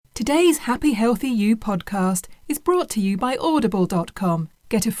Today's Happy Healthy You podcast is brought to you by Audible.com.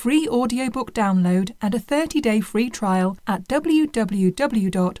 Get a free audiobook download and a 30-day free trial at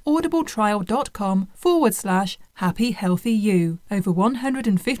www.audibletrial.com/happyhealthyyou. Over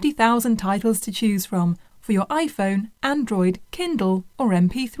 150,000 titles to choose from for your iPhone, Android, Kindle, or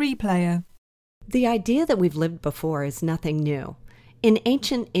MP3 player. The idea that we've lived before is nothing new. In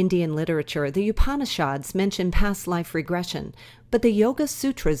ancient Indian literature, the Upanishads mention past life regression, but the Yoga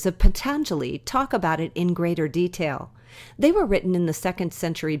Sutras of Patanjali talk about it in greater detail. They were written in the 2nd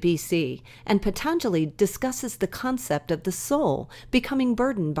century BC, and Patanjali discusses the concept of the soul becoming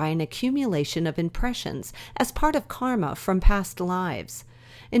burdened by an accumulation of impressions as part of karma from past lives.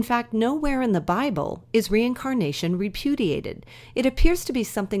 In fact, nowhere in the Bible is reincarnation repudiated. It appears to be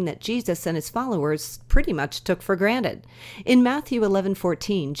something that Jesus and his followers pretty much took for granted. In Matthew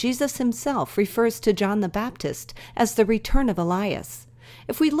 11:14, Jesus himself refers to John the Baptist as the return of Elias.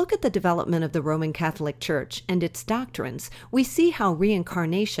 If we look at the development of the Roman Catholic Church and its doctrines, we see how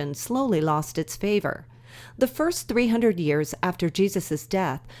reincarnation slowly lost its favor. The first 300 years after Jesus'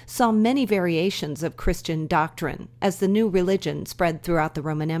 death saw many variations of Christian doctrine as the new religion spread throughout the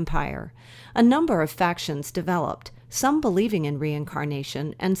Roman Empire. A number of factions developed, some believing in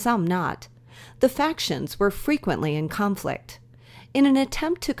reincarnation and some not. The factions were frequently in conflict. In an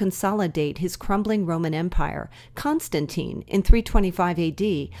attempt to consolidate his crumbling Roman Empire, Constantine, in 325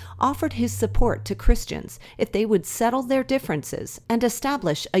 AD, offered his support to Christians if they would settle their differences and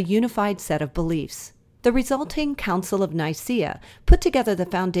establish a unified set of beliefs. The resulting Council of Nicaea put together the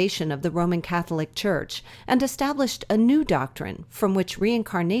foundation of the Roman Catholic Church and established a new doctrine from which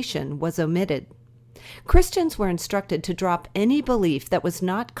reincarnation was omitted. Christians were instructed to drop any belief that was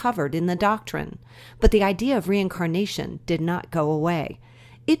not covered in the doctrine, but the idea of reincarnation did not go away.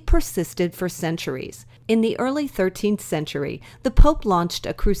 It persisted for centuries. In the early 13th century, the Pope launched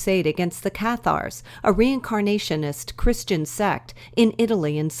a crusade against the Cathars, a reincarnationist Christian sect in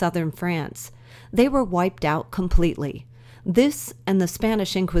Italy and southern France. They were wiped out completely. This and the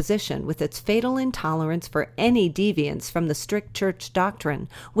Spanish Inquisition, with its fatal intolerance for any deviance from the strict church doctrine,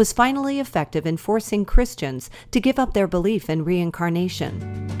 was finally effective in forcing Christians to give up their belief in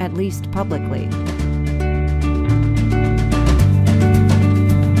reincarnation, at least publicly.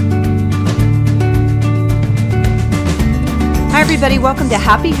 Hi, everybody. Welcome to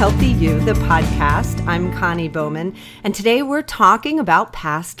Happy Healthy You, the podcast. I'm Connie Bowman, and today we're talking about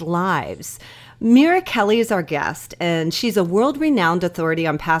past lives. Mira Kelley is our guest, and she's a world-renowned authority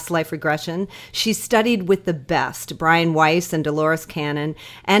on past life regression. She's studied with the best, Brian Weiss and Dolores Cannon,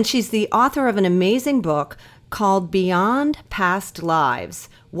 and she's the author of an amazing book called Beyond Past Lives: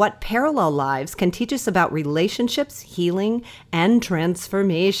 What Parallel Lives Can Teach Us About Relationships, Healing, and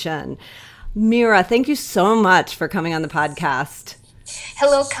Transformation. Mira, thank you so much for coming on the podcast.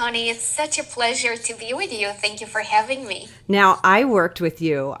 Hello, Connie. It's such a pleasure to be with you. Thank you for having me. Now, I worked with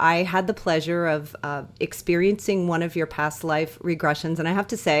you. I had the pleasure of experiencing one of your past life regressions, and I have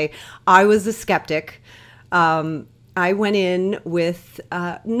to say, I was a skeptic. I went in with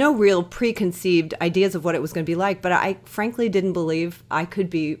no real preconceived ideas of what it was going to be like, but I frankly didn't believe I could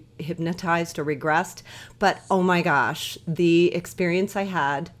be hypnotized or regressed. But oh my gosh, the experience I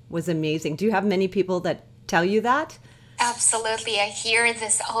had was amazing. Do you have many people that tell you that? Absolutely. I hear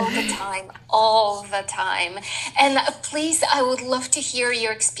this all the time. And please, I would love to hear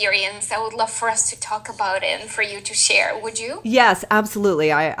your experience. I would love for us to talk about it and for you to share. Would you? Yes,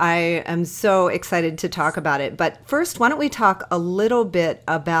 absolutely. I am so excited to talk about it. But first, why don't we talk a little bit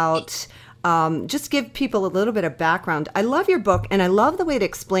about just give people a little bit of background. I love your book, and I love the way it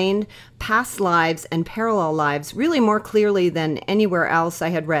explained past lives and parallel lives really more clearly than anywhere else I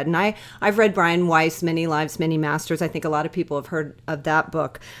had read. And I've read Brian Weiss, Many Lives, Many Masters. I think a lot of people have heard of that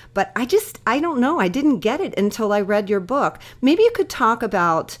book. But I don't know. I didn't get it until I read your book. Maybe you could talk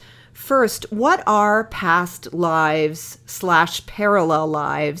about, first, what are past lives / parallel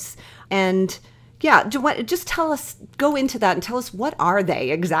lives? And yeah, just tell us, go into that and tell us, what are they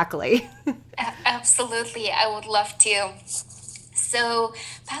exactly? Absolutely. I would love to. So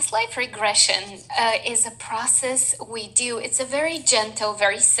past life regression is a process we do. It's a very gentle,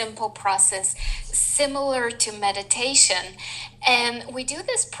 very simple process, similar to meditation. And we do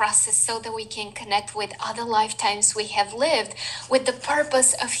this process so that we can connect with other lifetimes we have lived with the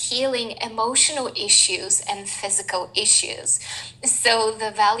purpose of healing emotional issues and physical issues. So the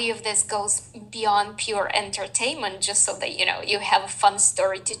value of this goes beyond pure entertainment, just so that, you have a fun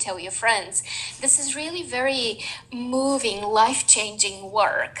story to tell your friends. This is really very moving, life-changing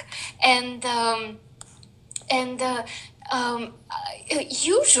work. And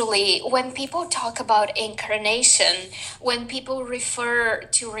Usually, when people talk about incarnation, when people refer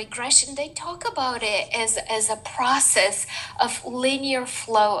to regression, they talk about it as a process of linear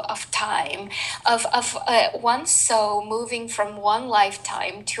flow of time, of one soul moving from one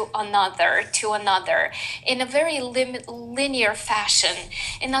lifetime to another in a very linear fashion.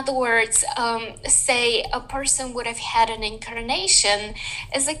 In other words, say a person would have had an incarnation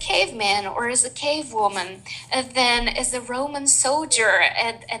as a caveman or as a cavewoman, and then as a Roman soldier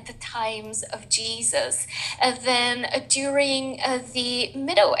at the times of Jesus, and then during the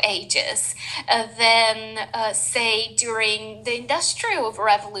Middle Ages, then say during the Industrial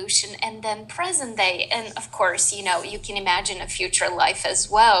Revolution, and then present day. And of course, you can imagine a future life as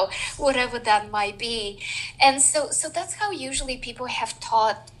well, whatever that might be. And so that's how usually people have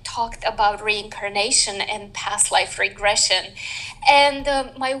talked about reincarnation and past life regression. And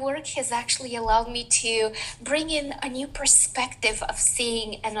my work has actually allowed me to bring in a new perspective of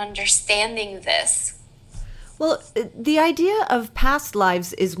seeing and understanding this. Well, the idea of past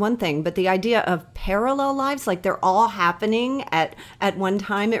lives is one thing, but the idea of parallel lives, like they're all happening at one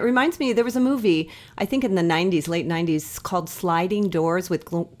time, it reminds me, there was a movie, I think in the 90s, late 90s, called Sliding Doors with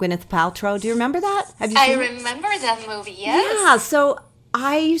Gwyneth Paltrow. Do you remember that? Have you seen it? I remember that movie, yes. Yeah, so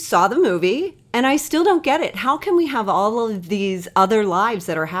I saw the movie and I still don't get it. How can we have all of these other lives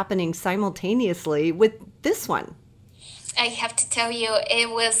that are happening simultaneously with this one? I have to tell you, I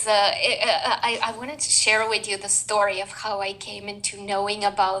wanted to share with you the story of how I came into knowing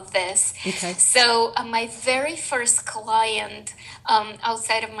about this. Okay. So my very first client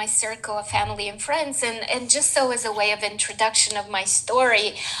outside of my circle of family and friends, and just so as a way of introduction of my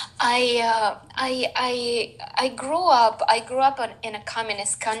story, I grew up in a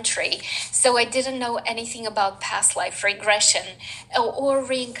communist country, so I didn't know anything about past life regression or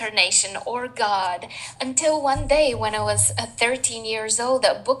reincarnation or God until one day when I was 13 years old.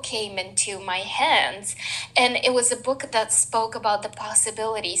 A book came into my hands, and it was a book that spoke about the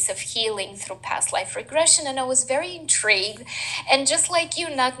possibilities of healing through past life regression, and I was very intrigued. And just like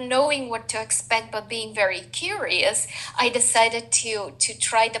you, not knowing what to expect but being very curious, I decided to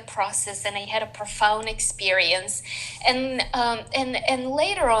try the process, and I had a profound experience. And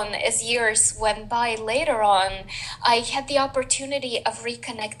later on, as years went by, I had the opportunity of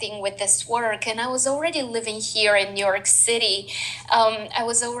reconnecting with this work, and I was already living here in New York City. I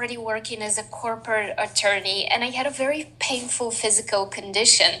was already working as a corporate attorney, and I had a very painful physical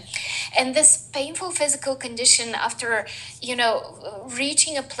condition. And this painful physical condition, after,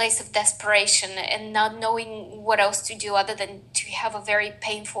 reaching a place of desperation and not knowing what else to do other than to have a very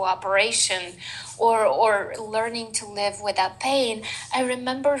painful operation or learning to live without pain, I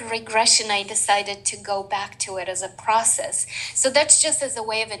remember regression. I decided to go back to it as a process. So that's just as a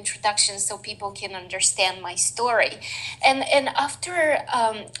way of introduction so people can understand my story. And after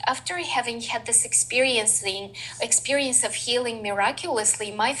having had this experience of healing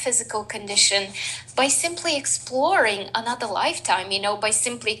miraculously my physical condition, by simply exploring another lifetime, by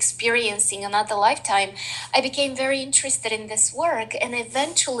simply experiencing another lifetime, I became very interested in this work. And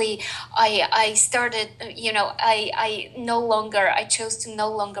eventually I started, I chose to no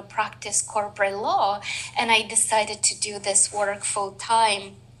longer practice corporate law, and I decided to do this work full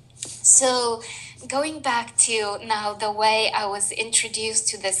time. So going back to now the way I was introduced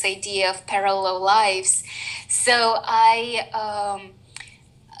to this idea of parallel lives. So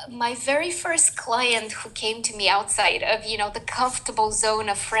my very first client who came to me outside of, the comfortable zone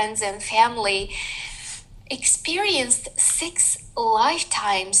of friends and family experienced 6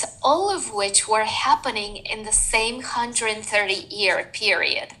 lifetimes, all of which were happening in the same 130-year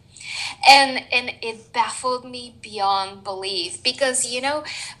period. And it baffled me beyond belief because,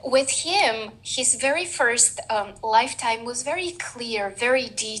 with him, his very first lifetime was very clear, very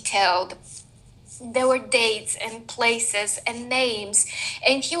detailed. There were dates and places and names,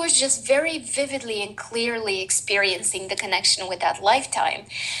 and he was just very vividly and clearly experiencing the connection with that lifetime.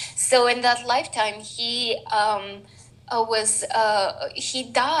 So in that lifetime, he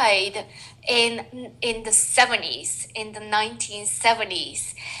died in the 70s, in the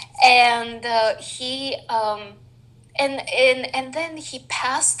 1970s, and and then he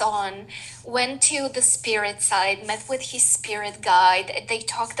passed on, went to the spirit side, met with his spirit guide. They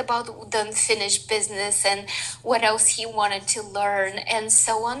talked about the unfinished business and what else he wanted to learn and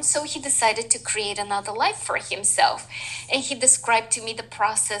so on. So he decided to create another life for himself. And he described to me the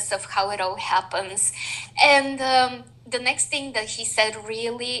process of how it all happens. And the next thing that he said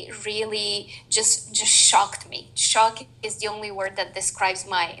really, really just shocked me. Shock is the only word that describes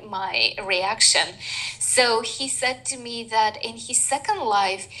my reaction. So he said to me that in his second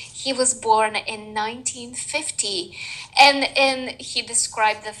life, he was born in 1950, and he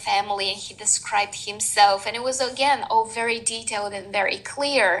described the family and he described himself, and it was again all very detailed and very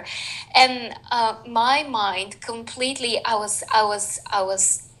clear. And my mind completely,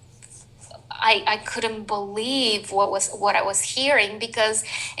 I couldn't believe what I was hearing, because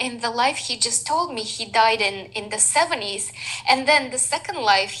in the life he just told me, he died in the 70s. And then the second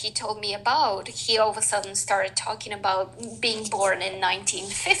life he told me about, he all of a sudden started talking about being born in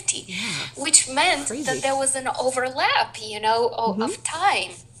 1950, which meant Crazy. that there was an overlap, of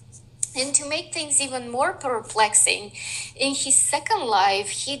time. And to make things even more perplexing, in his second life,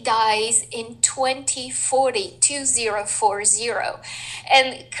 he dies in 2040.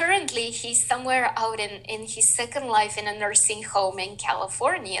 And currently, he's somewhere out in his second life in a nursing home in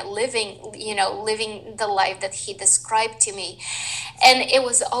California, living the life that he described to me. And it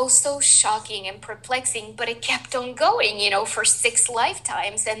was also shocking and perplexing, but it kept on going, for 6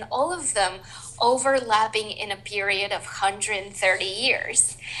 lifetimes, and all of them overlapping in a period of 130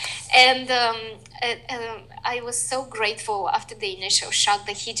 years. And I was so grateful after the initial shock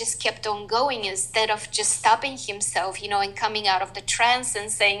that he just kept on going, instead of just stopping himself, and coming out of the trance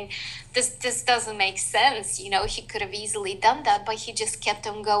and saying, this doesn't make sense. He could have easily done that, but he just kept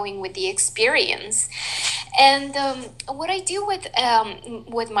on going with the experience. And what I do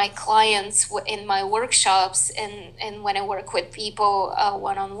with my clients in my workshops and when I work with people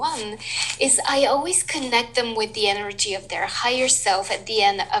one-on-one is I always connect them with the energy of their higher self at the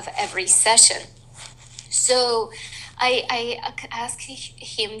end of every session. So I ask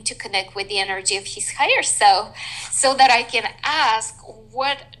him to connect with the energy of his higher self so that I can ask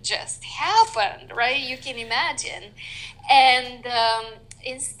what just happened, right? You can imagine. And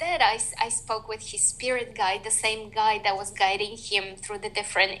instead, I spoke with his spirit guide, the same guide that was guiding him through the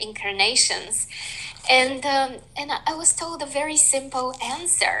different incarnations. And I was told a very simple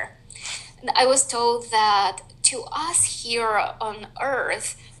answer. I was told that to us here on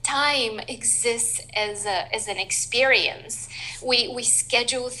Earth, time exists as an experience. We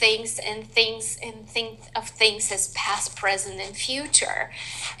schedule things and think of things as past, present, and future.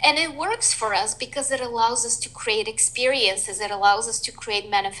 And it works for us because it allows us to create experiences. It allows us to create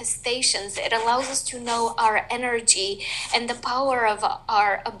manifestations. It allows us to know our energy and the power of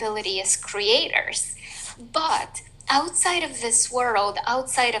our ability as creators. But outside of this world,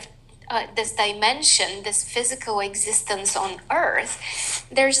 outside of this dimension, this physical existence on Earth,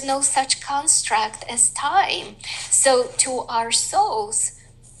 there's no such construct as time. So to our souls,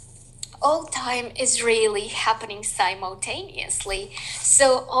 all time is really happening simultaneously.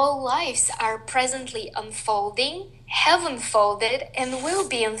 So all lives are presently unfolding, have unfolded, and will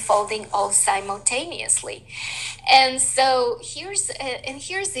be unfolding all simultaneously. And so here's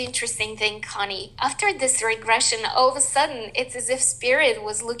the interesting thing, Connie. After this regression, all of a sudden, it's as if Spirit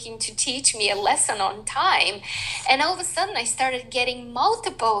was looking to teach me a lesson on time. And all of a sudden, I started getting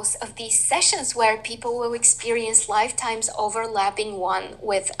multiples of these sessions where people will experience lifetimes overlapping one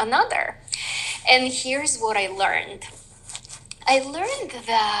with another. And here's what I learned. I learned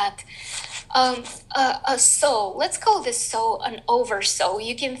that a soul, let's call this soul an oversoul.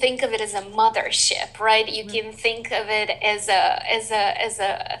 You can think of it as a mothership, right? You can think of it as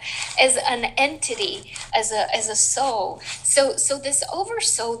an entity, as a soul. So this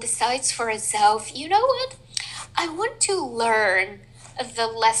oversoul decides for itself, you know what? I want to learn the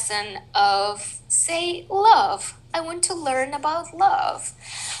lesson of, say, love. I want to learn about love.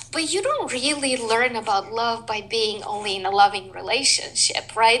 But you don't really learn about love by being only in a loving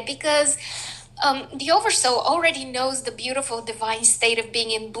relationship, right? Because the oversoul already knows the beautiful divine state of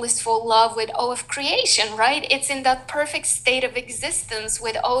being in blissful love with all of creation, right? It's in that perfect state of existence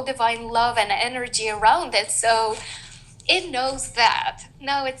with all divine love and energy around it. So it knows that.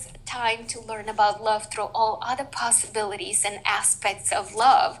 Now it's time to learn about love through all other possibilities and aspects of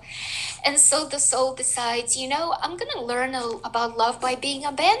love. And so the soul decides, I'm going to learn about love by being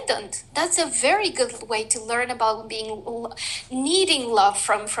abandoned. That's a very good way to learn about needing love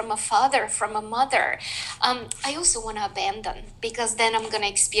from a father, from a mother. I also want to abandon, because then I'm going to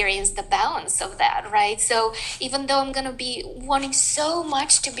experience the balance of that, right? So even though I'm going to be wanting so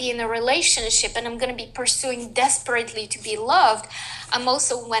much to be in a relationship and I'm going to be pursuing desperately to be loved, I'm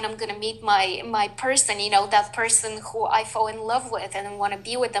also, when I'm going to meet my person, that person who I fall in love with and want to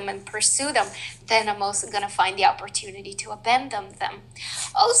be with them and pursue them, then I'm also going to find the opportunity to abandon them.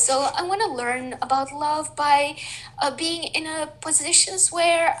 Also, I want to learn about love by being in a positions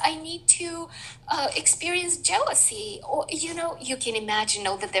where I need to experience jealousy, or you can imagine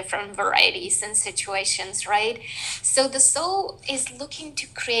all the different varieties and situations, right? So the soul is looking to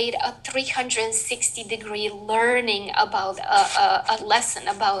create a 360-degree learning about a lesson,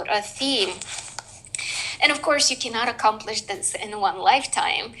 about a theme. And of course, you cannot accomplish this in one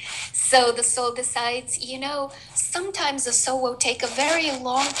lifetime. So the soul decides, sometimes the soul will take a very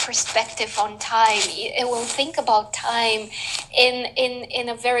long perspective on time. It will think about time in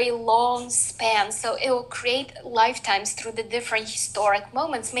a very long span. So it will create lifetimes through the different historic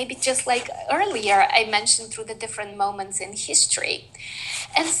moments, maybe just like earlier I mentioned, through the different moments in history.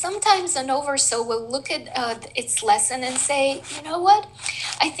 And sometimes an oversoul will look at its lesson and say, you know what?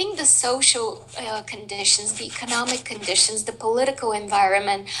 I think the social conditions, the economic conditions, the political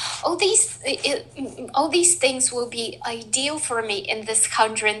environment, all these things will be ideal for me in this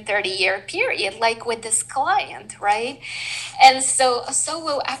 130-year period, like with this client, right? And so a soul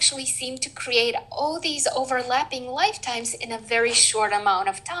will actually seem to create all these overlapping lifetimes in a very short amount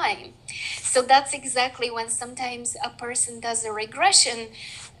of time. So that's exactly when sometimes a person does a regression.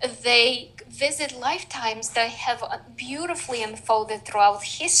 They visit lifetimes that have beautifully unfolded throughout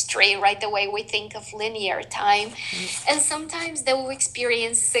history, right? The way we think of linear time. And sometimes they will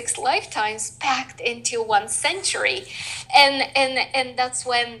experience 6 lifetimes packed into 1 century. And that's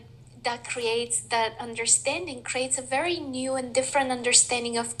when that understanding creates a very new and different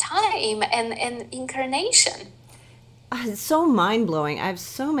understanding of time and incarnation. It's so mind-blowing. I have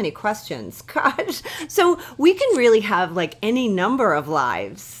so many questions. Gosh. So we can really have like any number of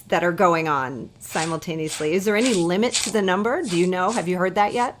lives that are going on simultaneously. Is there any limit to the number? Do you know? Have you heard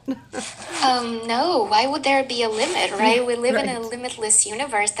that yet? No. Why would there be a limit, right? We live Right. in a limitless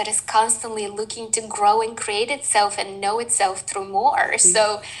universe that is constantly looking to grow and create itself and know itself through more.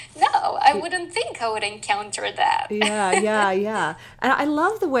 So, no, I wouldn't think I would encounter that. Yeah. And I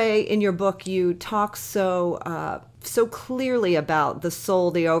love the way in your book you talk so clearly about the soul,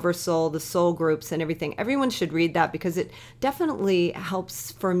 the oversoul, the soul groups and everything. Everyone should read that because it definitely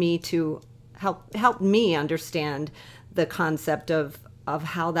helps for me to help me understand the concept of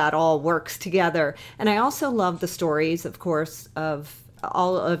how that all works together. And I also love the stories, of course, of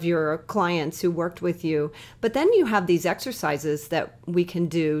all of your clients who worked with you. But then you have these exercises that we can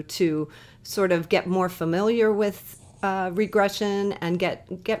do to sort of get more familiar with regression and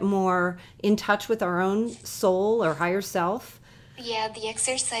get more in touch with our own soul or higher self. Yeah, the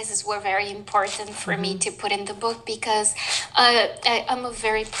exercises were very important for me to put in the book because I'm a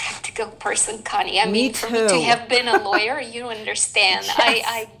very practical person, Connie. I Me mean, for me to too. have been a lawyer, you understand.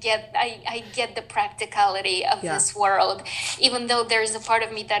 I get the practicality of Yeah. this world, even though there's a part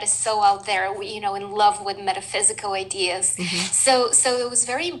of me that is so out there, in love with metaphysical ideas. So it was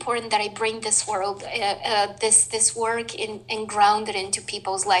very important that I bring this world, this work and ground it into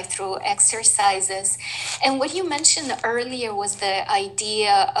people's life through exercises. And what you mentioned earlier was the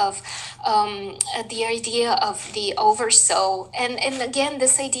idea of the oversoul, and again,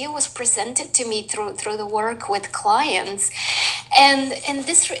 this idea was presented to me through the work with clients, and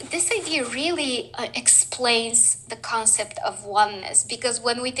this idea really explains the concept of oneness, because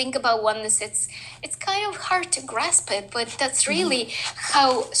when we think about oneness, it's kind of hard to grasp it, but that's really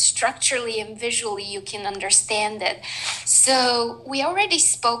how structurally and visually you can understand it. So we already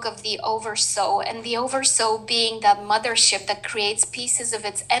spoke of the oversoul, and the oversoul being that mothership that creates pieces of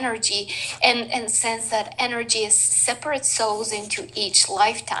its energy and sends that energy as separate souls into each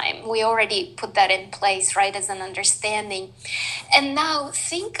lifetime. We already put that in place, right, as an understanding. And now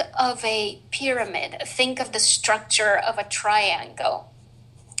think of a pyramid, think of the structure of a triangle.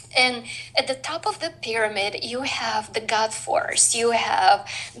 And at the top of the pyramid, you have the God force, you have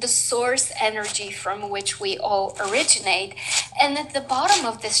the source energy from which we all originate. And at the bottom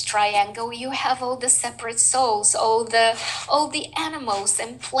of this triangle, you have all the separate souls, all the animals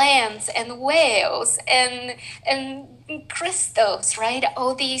and plants and whales and crystals, right?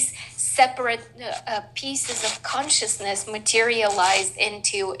 All these separate pieces of consciousness materialized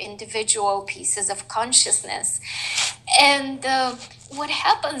into individual pieces of consciousness. And what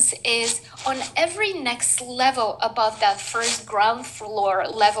happens is, on every next level above that first ground floor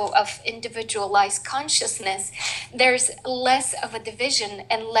level of individualized consciousness, there's less of a division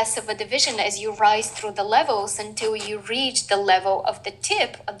and less of a division as you rise through the levels until you reach the level of the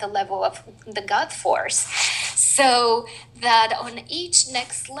tip, of the level of the God force. So that on each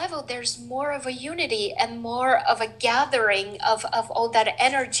next level, there's more of a unity and more of a gathering of all that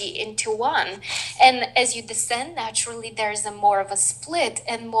energy into one. And as you descend, naturally, usually there's a more of a split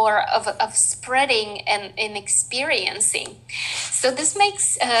and more of spreading and in experiencing. So this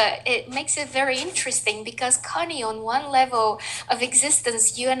makes it very interesting, because Connie, on one level of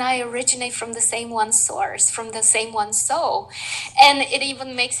existence, you and I originate from the same one source, from the same one soul. And it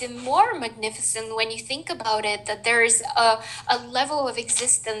even makes it more magnificent when you think about it, that there's a level of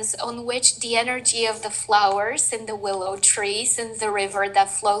existence on which the energy of the flowers and the willow trees and the river that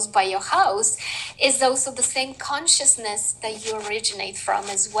flows by your house is also the same consciousness that you originate from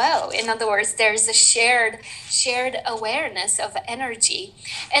as well. In other words, there's a shared awareness of energy.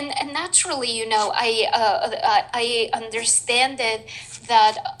 And naturally, I understand it,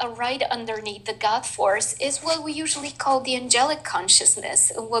 that right underneath the God force is what we usually call the angelic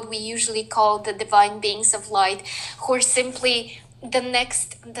consciousness, what we usually call the divine beings of light, who are simply the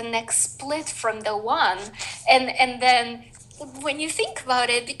next split from the one. And then when you think about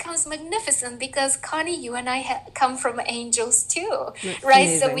it, it becomes magnificent, because Connie, you and I come from angels too. That's right?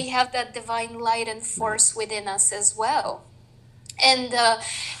 Amazing. So we have that divine light and force within us as well. And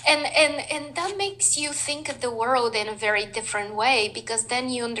that makes you think of the world in a very different way, because then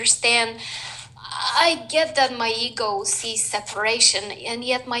you understand, I get that my ego sees separation, and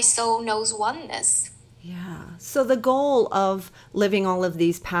yet my soul knows oneness. Yeah. So the goal of living all of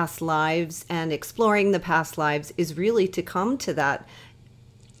these past lives and exploring the past lives is really to come to that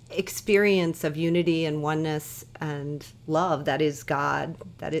experience of unity and oneness and love that is God.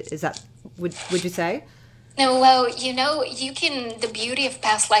 Would you say? No, well, the beauty of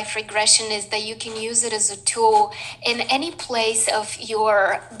past life regression is that you can use it as a tool in any place of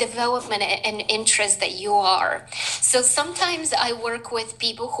your development and interest that you are. So sometimes I work with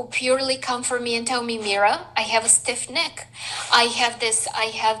people who purely come for me and tell me, Mira, I have a stiff neck. I have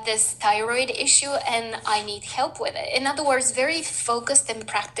this thyroid issue and I need help with it. In other words, very focused and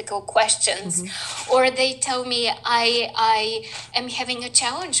practical questions. Mm-hmm. Or they tell me, I am having a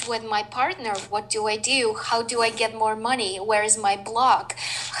challenge with my partner. What do I do? How do I get more money? Where is my block?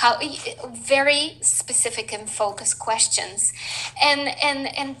 Very specific and focused questions.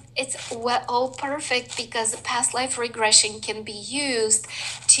 And it's all perfect, because past life regression can be used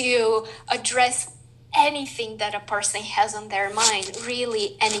to address anything that a person has on their mind,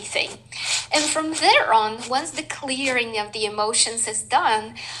 really anything. And from there on, once the clearing of the emotions is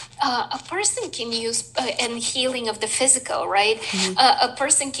done, a person can use, and healing of the physical, right? Mm-hmm. A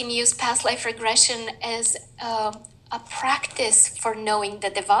person can use past life regression as a practice for knowing the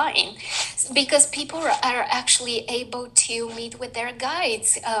divine, because people are actually able to meet with their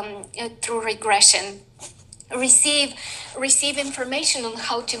guides through regression. Receive information on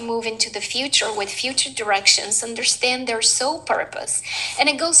how to move into the future with future directions, understand their soul purpose. And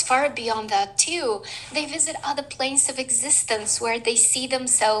it goes far beyond that too. They visit other planes of existence where they see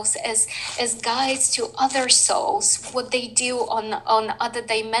themselves as guides to other souls, what they do on other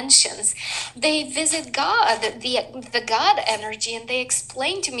dimensions. They visit God, the God energy, and they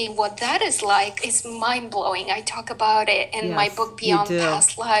explain to me what that is like. It's mind-blowing. I talk about it in my book Beyond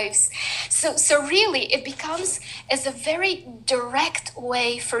Past Lives. So really it becomes as a very direct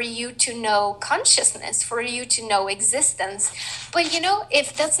way for you to know consciousness, for you to know existence. But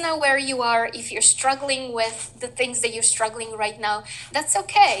if that's not where you are, if you're struggling with the things that you're struggling right now, that's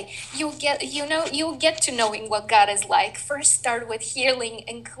okay. You'll get to knowing what God is like. First, start with healing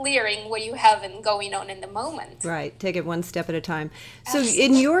and clearing what you have going on in the moment. Right. Take it one step at a time. Absolutely. So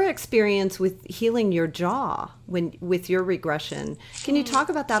in your experience with healing your jaw, with your regression, can you talk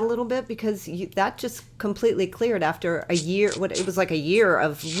about that a little bit? Because that just completely cleared after a year. It was like a year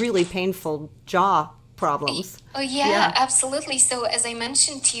of really painful jaw problems. Oh, yeah, absolutely. So as I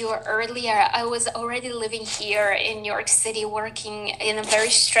mentioned to you earlier, I was already living here in New York City, working in a very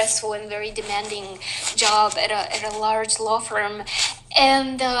stressful and very demanding job at a large law firm.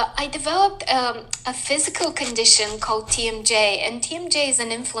 And I developed a physical condition called TMJ. And TMJ is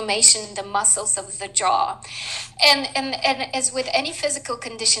an inflammation in the muscles of the jaw. And as with any physical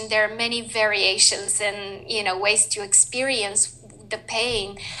condition, there are many variations and ways to experience the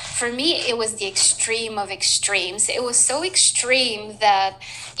pain. For me, it was the extreme of extremes. It was so extreme that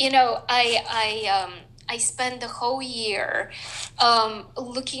I spent the whole year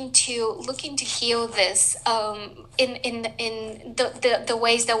looking to heal this in the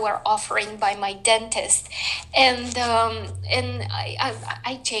ways that were offering by my dentist, and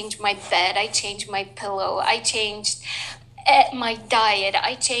I changed my bed, I changed my pillow, I changed my diet.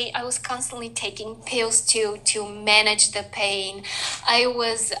 I was constantly taking pills to manage the pain. I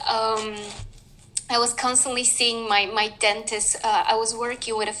was I was constantly seeing my dentist. I was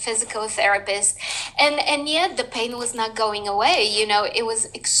working with a physical therapist, and yet the pain was not going away. It was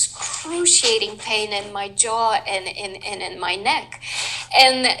excruciating pain in my jaw and in my neck.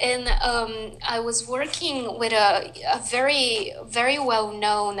 And I was working with a very, very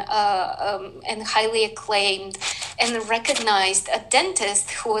well-known and highly acclaimed and recognized a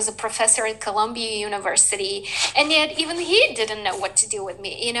dentist who was a professor at Columbia University, and yet even he didn't know what to do with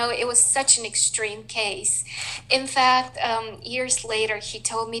me. It was such an extreme case. In fact, years later, he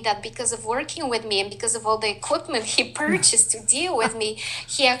told me that because of working with me and because of all the equipment he purchased to deal with me,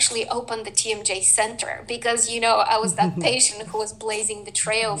 he actually opened the TMJ Center because, I was that patient who was blazing the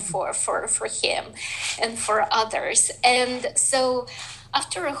trail for him and for others. And so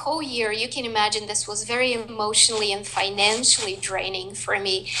after a whole year, you can imagine this was very emotionally and financially draining for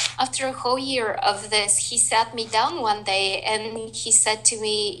me. After a whole year of this, he sat me down one day and he said to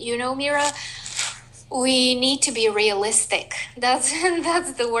me, Mira, we need to be realistic.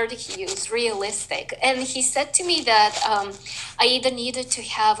 That's the word he used, realistic. And he said to me that I either needed to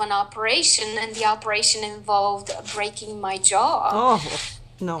have an operation, and the operation involved breaking my jaw. Oh.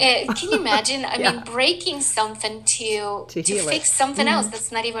 No. Can you imagine? I Yeah. mean, breaking something to heal fix it. something else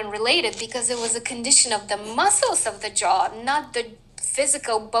that's not even related, because it was a condition of the muscles of the jaw, not the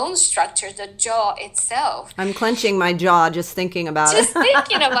physical bone structure, the jaw itself. I'm clenching my jaw just thinking about Just it.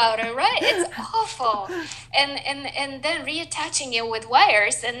 thinking about it, right? It's awful. And then reattaching it with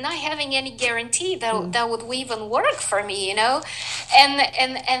wires and not having any guarantee that would even work for me, And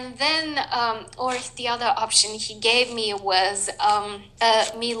then or the other option he gave me was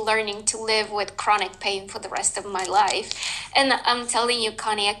me learning to live with chronic pain for the rest of my life. And I'm telling you,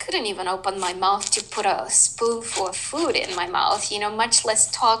 Connie, I couldn't even open my mouth to put a spoonful of food in my mouth, much less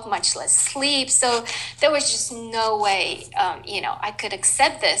talk, much less sleep. So there was just no way, I could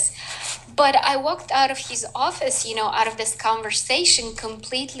accept this. But I walked out of his office, out of this conversation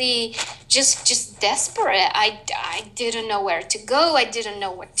completely just desperate. I didn't know where to go. I didn't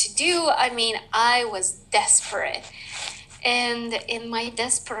know what to do. I mean, I was desperate. And in my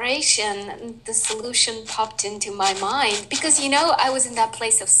desperation, the solution popped into my mind because, I was in that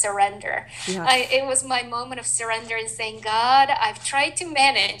place of surrender. Yes. It was my moment of surrender and saying, God, I've tried to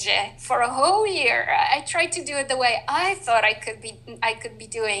manage it for a whole year. I tried to do it the way I thought I could be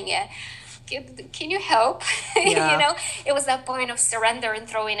doing it. Can you help? Yeah. It was that point of surrender and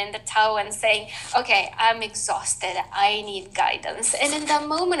throwing in the towel and saying, okay, I'm exhausted. I need guidance. And in that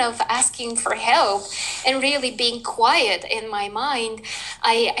moment of asking for help and really being quiet in my mind,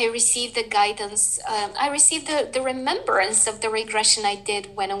 I received the guidance. I received the remembrance of the regression I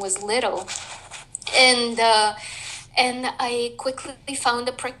did when I was little. And I quickly found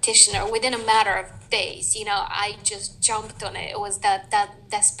a practitioner within a matter of days. I just jumped on it. It was that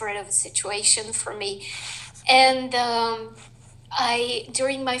desperate of a situation for me. And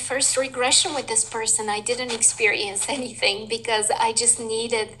during my first regression with this person, I didn't experience anything because I just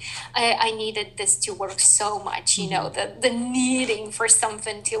needed this to work so much, the needing for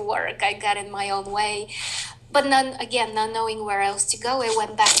something to work. I got in my own way. But not knowing where else to go, I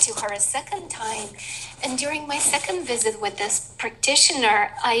went back to her a second time. And during my second visit with this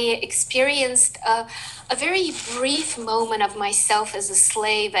practitioner, I experienced a very brief moment of myself as a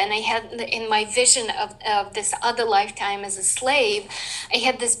slave. And I had, in my vision of this other lifetime as a slave, I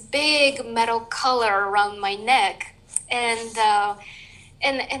had this big metal collar around my neck. And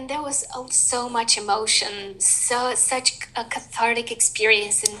there was so much emotion, such a cathartic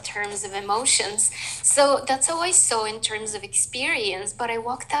experience in terms of emotions. So that's how I saw in terms of experience. But I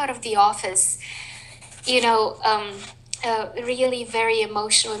walked out of the office, really very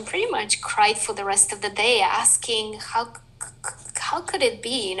emotional and pretty much cried for the rest of the day, asking how could it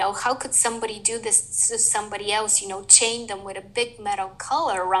be? How could somebody do this to somebody else? Chain them with a big metal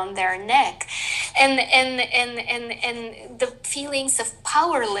collar around their neck, and the feelings of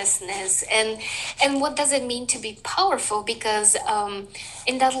powerlessness, and what does it mean to be powerful? Because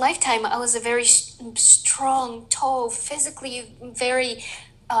in that lifetime, I was a very strong, tall, physically very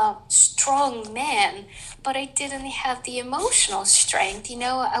strong man, but I didn't have the emotional strength.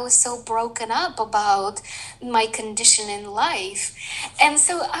 I was so broken up about my condition in life. And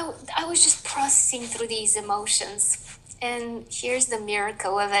so I was just processing through these emotions. And here's the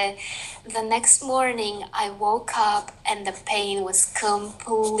miracle of it. The next morning, I woke up and the pain was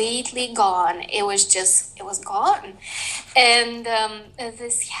completely gone. It was gone. And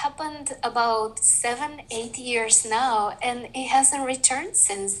this happened about 7-8 years now, and it hasn't returned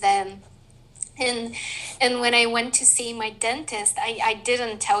since then. And when I went to see my dentist, I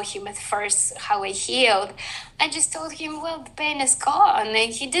didn't tell him at first how I healed. I just told him, well, the pain is gone.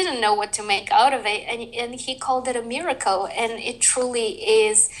 And he didn't know what to make out of it. And he called it a miracle. And it truly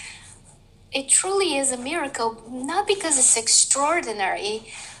is. It truly is a miracle, not because it's extraordinary,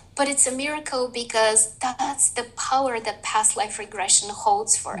 but it's a miracle because that's the power that past life regression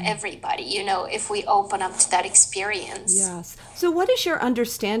holds for everybody, if we open up to that experience. Yes. So what is your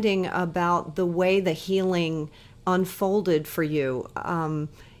understanding about the way the healing unfolded for you?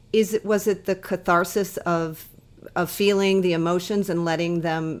 Was it the catharsis of feeling the emotions and letting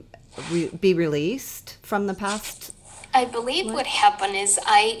them be released from the past? I believe what happened is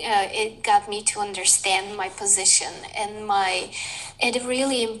it got me to understand my position, and it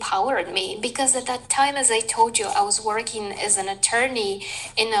really empowered me, because at that time, as I told you, I was working as an attorney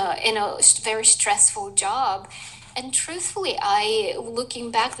in a very stressful job. And truthfully,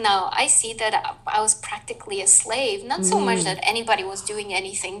 looking back now, I see that I was practically a slave. Not so much that anybody was doing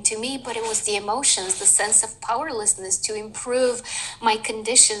anything to me, but it was the emotions, the sense of powerlessness to improve my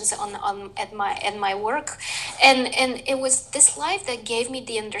conditions at my work. And it was this life that gave me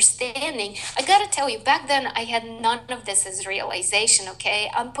the understanding. I gotta tell you, back then I had none of this as realization,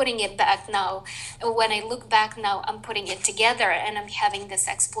 okay? I'm putting it back now. When I look back now, I'm putting it together and I'm having this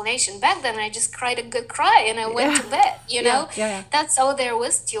explanation. Back then I just cried a good cry and I went to bed, Yeah. That's all there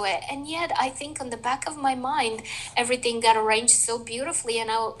was to it. And yet I think on the back of my mind, everything got arranged so beautifully,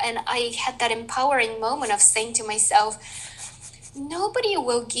 and I had that empowering moment of saying to myself, nobody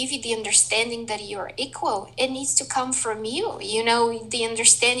will give you the understanding that you're equal. It needs to come from you, the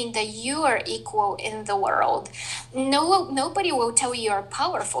understanding that you are equal in the world. Nobody will tell you you're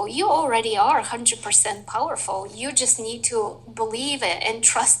powerful. You already are 100% powerful. You just need to believe it and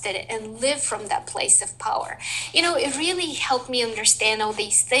trust it and live from that place of power. It really helped me understand all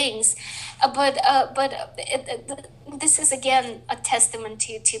these things. But this is again a testament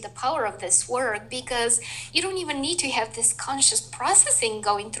to the power of this work, because you don't even need to have this conscious processing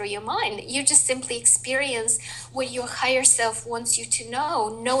going through your mind. You just simply experience what your higher self wants you to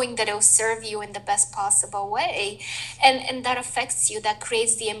know, knowing that it will serve you in the best possible way, and that affects you. That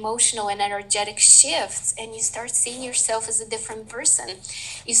creates the emotional and energetic shifts, and you start seeing yourself as a different person.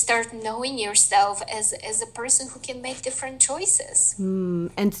 You start knowing yourself as a person who can make different choices.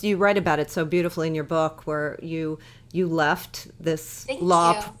 And you write about it so beautifully in your book, where you left this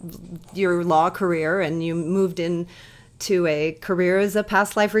your law career, and you moved in to a career as a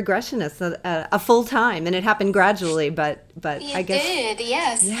past life regressionist, a full time, and it happened gradually. But I guess it did,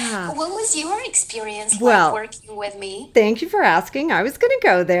 yes. Yeah. What was your experience like working with me? Thank you for asking. I was going to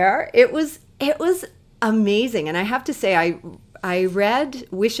go there. It was amazing, and I have to say, I read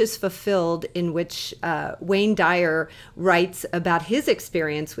Wishes Fulfilled, in which Wayne Dyer writes about his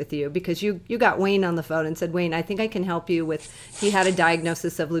experience with you, because you got Wayne on the phone and said, Wayne, I think I can help you with, he had a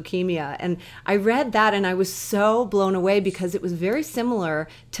diagnosis of leukemia. And I read that and I was so blown away, because it was very similar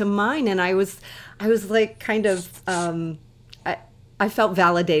to mine. And I was like kind of, I felt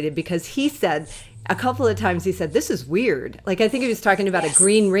validated, because he said, a couple of times he said, this is weird. Like, I think he was talking about a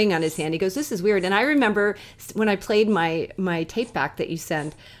green ring on his hand. He goes, this is weird. And I remember when I played my tape back that you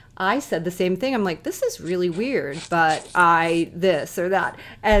sent, I said the same thing. I'm like, this is really weird, but this or that.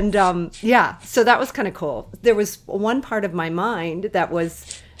 And so that was kind of cool. There was one part of my mind that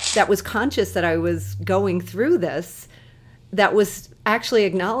was conscious that I was going through this, that was actually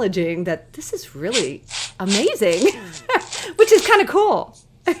acknowledging that this is really amazing, which is kind of cool.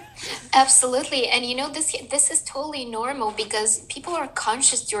 Absolutely. And this is totally normal, because people are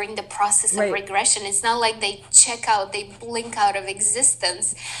conscious during the process of regression. It's not like they check out, they blink out of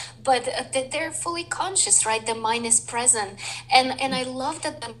existence, but they're fully conscious, right? The mind is present. And I love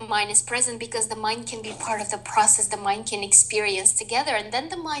that the mind is present, because the mind can be part of the process. The mind can experience together, and then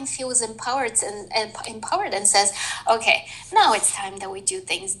the mind feels empowered and says, okay, now it's time that we do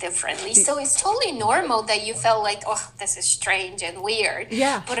things differently. So it's totally normal that you felt like, oh, this is strange and weird.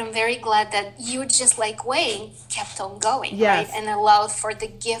 Yeah. But I'm very glad that you, just like Wayne, kept on going, yes, right? And allowed for the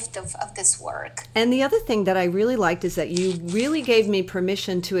gift of this work. And the other thing that I really liked is that you really gave me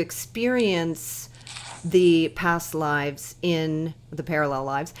permission to experience the past lives, in the parallel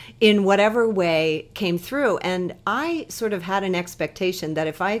lives, in whatever way came through. And I sort of had an expectation that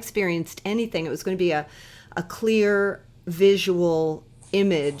if I experienced anything, it was going to be a clear visual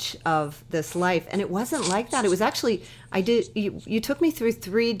image of this life. And it wasn't like that. It was actually, you took me through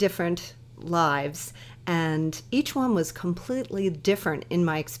 3 different lives, and each one was completely different in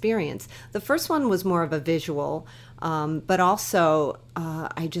my experience. The first one was more of a visual, but also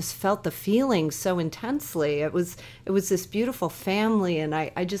I just felt the feelings so intensely. It was this beautiful family, and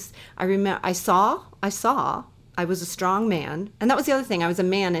I remember I saw I was a strong man, and that was the other thing. I was a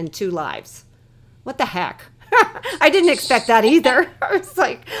man in 2 lives. What the heck? I didn't expect that either. I was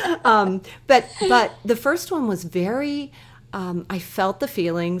like, but the first one was very. I felt the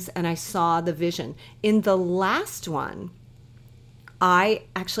feelings and I saw the vision. In the last one, I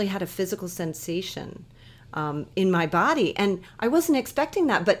actually had a physical sensation in my body, and I wasn't expecting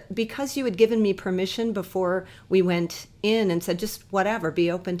that. But because you had given me permission before we went in and said, just whatever, be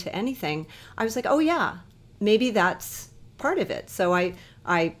open to anything, I was like, oh yeah, maybe that's part of it. So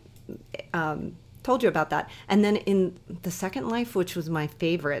I told you about that. And then in the second life, which was my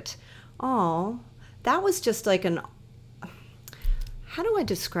favorite, that was just like how do I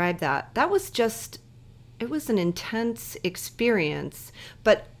describe that? That was just, it was an intense experience,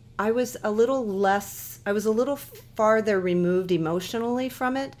 but I was a little farther removed emotionally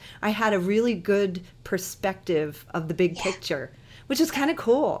from it. I had a really good perspective of the big picture, which is kind of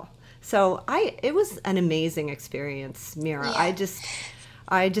cool. So it was an amazing experience, Mira. Yeah.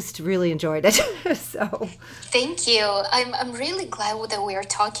 I just really enjoyed it. So thank you. I'm really glad that we are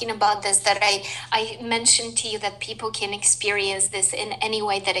talking about this, that I mentioned to you that people can experience this in any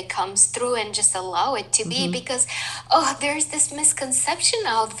way that it comes through, and just allow it to be, because there's this misconception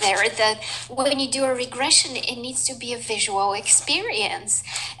out there that when you do a regression, it needs to be a visual experience.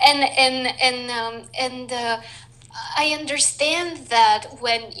 And I understand that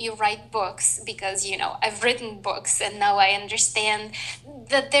when you write books, because, I've written books, and now I understand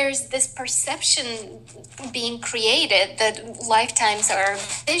that there's this perception being created that lifetimes are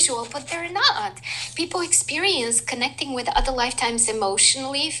visual, but they're not. People experience connecting with other lifetimes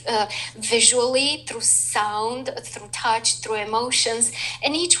emotionally, visually, through sound, through touch, through emotions.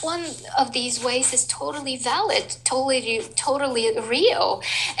 And each one of these ways is totally valid, totally real.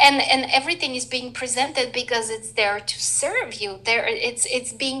 And everything is being presented because it's there to serve you.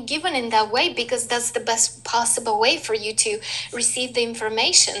 It's being given in that way because that's the best possible way for you to receive the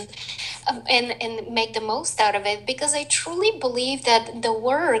information and make the most out of it. Because I truly believe that the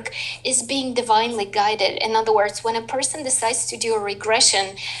work is being divinely guided. In other words, when a person decides to do a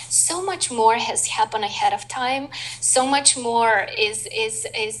regression, so much more has happened ahead of time. So much more is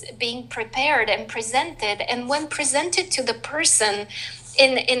being prepared and presented. And when presented to the person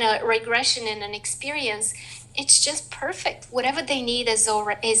in a regression, in an experience, it's just perfect. Whatever they need is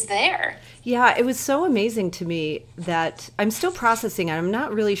there. Yeah, it was so amazing to me that I'm still processing it. I'm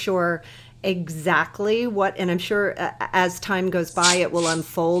not really sure exactly what, and I'm sure as time goes by, it will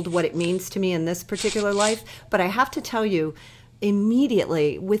unfold what it means to me in this particular life. But I have to tell you,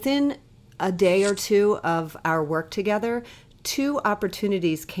 immediately, within a day or two of our work together, 2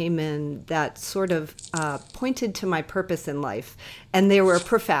 opportunities came in that sort of pointed to my purpose in life, and they were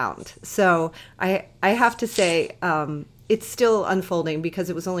profound. So I have to say it's still unfolding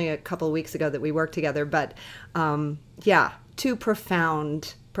because it was only a couple of weeks ago that we worked together. But 2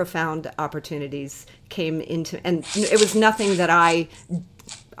 profound opportunities came into, and it was nothing that I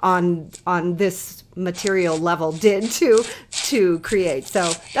on this material level did to create.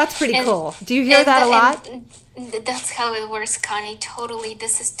 So that's pretty cool. Do you hear that a lot? That's how it works, Connie. Totally.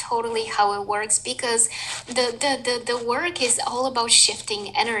 This is totally how it works, because the work is all about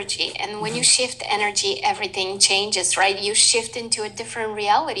shifting energy. And when you shift energy, everything changes, right? You shift into a different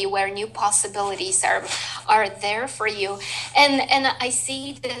reality where new possibilities are there for you. And I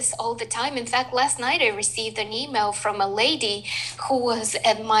see this all the time. In fact, last night I received an email from a lady who was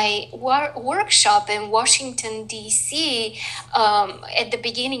at my workshop in Washington, D.C. At the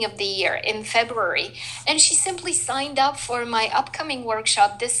beginning of the year in February. And she simply signed up for my upcoming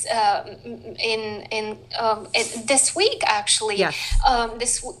workshop this week, actually. Yes.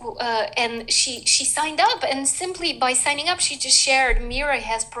 And she signed up, and simply by signing up, she just shared, Mira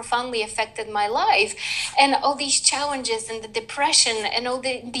has profoundly affected my life, and all these challenges and the depression and all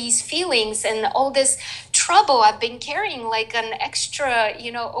these feelings and all this trouble I've been carrying like an extra,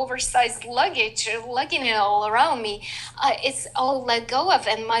 oversized luggage, lugging it all around me. It's all let go of,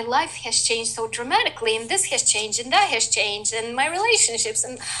 and my life has changed so dramatically, and this has changed, and that has changed, and my relationships,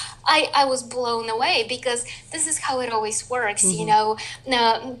 and I was blown away, because this is how it always works. Now,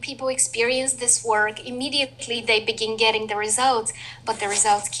 people experience this work, immediately they begin getting the results, but the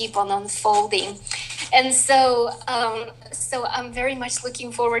results keep on unfolding. And so I'm very much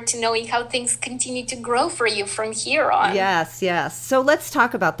looking forward to knowing how things continue to grow for you from here on. Yes. So let's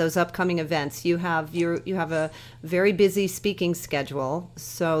talk about those upcoming events. You have a very busy speaking schedule.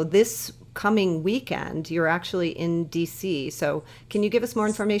 So this coming weekend, you're actually in DC. So can you give us more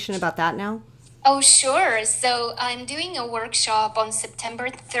information about that now? Oh, sure. So I'm doing a workshop on September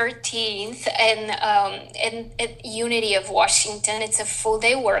 13th in at Unity of Washington. It's a full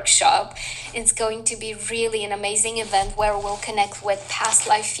day workshop. It's going to be really an amazing event where we'll connect with past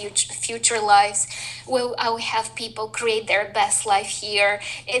life, future lives. I'll have people create their best life here.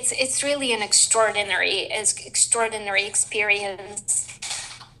 It's really an extraordinary experience.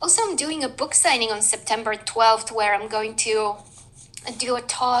 Also, I'm doing a book signing on September 12th where I'm going to do a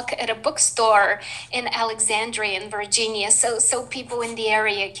talk at a bookstore in Alexandria in Virginia, so people in the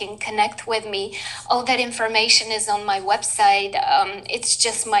area can connect with me. All that information is on my website. It's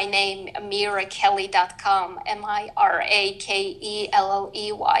just my name, mirakelley.com,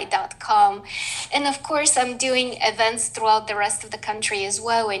 mirakelley.com. And of course, I'm doing events throughout the rest of the country as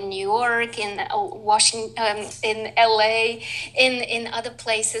well, in New York, in Washington, in LA, in other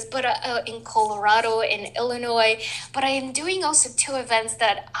places, but in Colorado, in Illinois. But I am doing also two events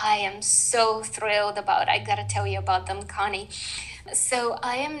that I am so thrilled about. I gotta tell you about them, Connie. So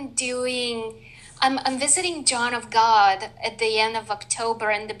I'm visiting John of God at the end of October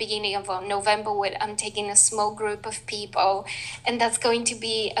and the beginning of November. I'm taking a small group of people, and that's going to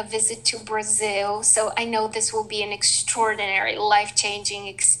be a visit to Brazil. So I know this will be an extraordinary, life-changing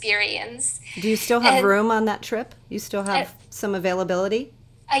experience. Do you still have room on that trip? You still have some availability?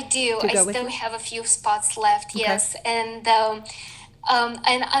 I do. I still have a few spots left, okay. Yes.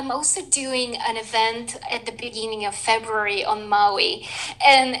 And I'm also doing an event at the beginning of February on Maui,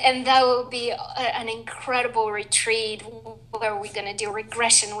 and that will be an incredible retreat where we're going to do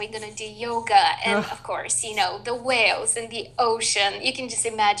regression, we're going to do yoga, and of course, the whales and the ocean. You can just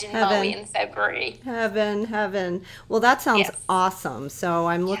imagine Maui in February. Heaven. Well, that sounds awesome. So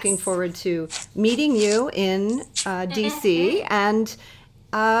I'm looking forward to meeting you in DC and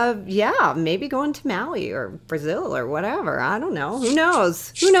maybe going to Maui or Brazil or whatever. I don't know. Who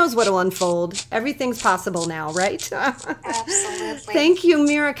knows? Who knows what will unfold? Everything's possible now, right? Absolutely. Thank you,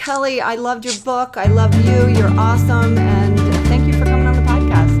 Mira Kelley. I loved your book. I love you. You're awesome. And thank you for coming on the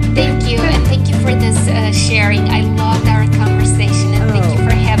podcast. Thank you. And thank you for this sharing. I loved our conversation. And thank you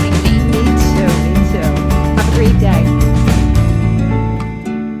for having me. Me too. Have a great day.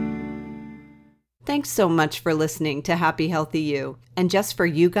 Thanks so much for listening to Happy Healthy You. And just for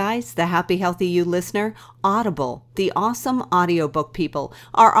you guys, the Happy Healthy You listener, Audible, the awesome audiobook people,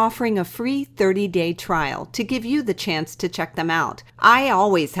 are offering a free 30-day trial to give you the chance to check them out. I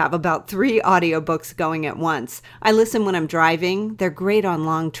always have about 3 audiobooks going at once. I listen when I'm driving. They're great on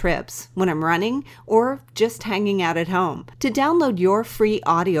long trips, when I'm running, or just hanging out at home. To download your free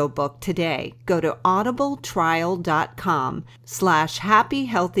audiobook today, go to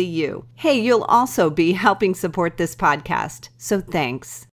audibletrial.com/happyhealthyu. Hey, you'll also be helping support this podcast, so thanks.